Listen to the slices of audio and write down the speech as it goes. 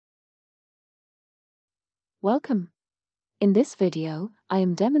Welcome. In this video, I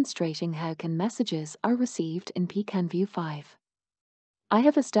am demonstrating how CAN messages are received in PCAN-View 5. I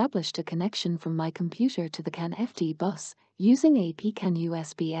have established a connection from my computer to the CAN FD bus using a PCAN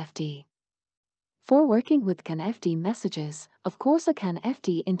USB FD. For working with CAN FD messages, of course a CAN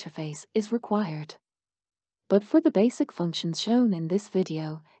FD interface is required. But for the basic functions shown in this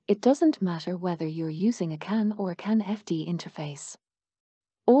video, it doesn't matter whether you're using a CAN or a CAN FD interface.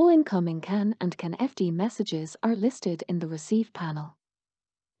 All incoming CAN and CAN FD messages are listed in the Receive panel.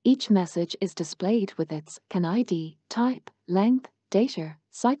 Each message is displayed with its CAN ID, type, length, data,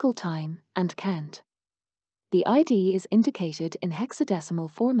 cycle time, and count. The ID is indicated in hexadecimal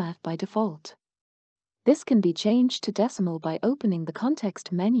format by default. This can be changed to decimal by opening the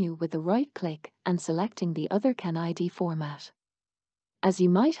context menu with a right-click and selecting the other CAN ID format. As you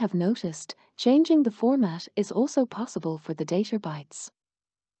might have noticed, changing the format is also possible for the data bytes.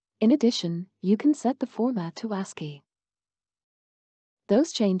 In addition, you can set the format to ASCII.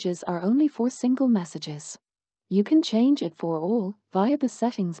 Those changes are only for single messages. You can change it for all via the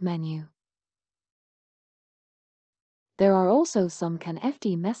Settings menu. There are also some CAN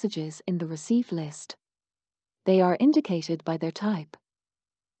FD messages in the Receive list. They are indicated by their type.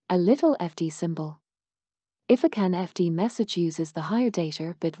 A little FD symbol. If a CAN FD message uses the higher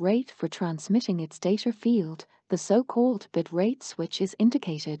data bit rate for transmitting its data field, the so-called bit rate switch is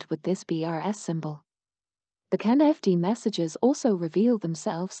indicated with this BRS symbol. The CAN FD messages also reveal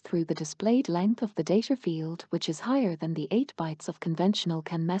themselves through the displayed length of the data field, which is higher than the 8 bytes of conventional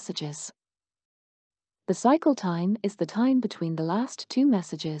CAN messages. The cycle time is the time between the last two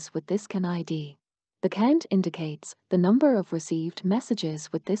messages with this CAN ID. The count indicates the number of received messages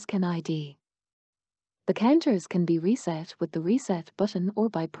with this CAN ID. The counters can be reset with the Reset button or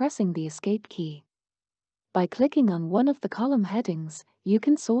by pressing the Escape key. By clicking on one of the column headings, you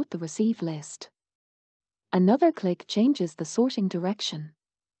can sort the Receive list. Another click changes the sorting direction.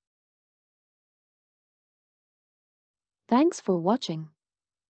 Thanks for watching.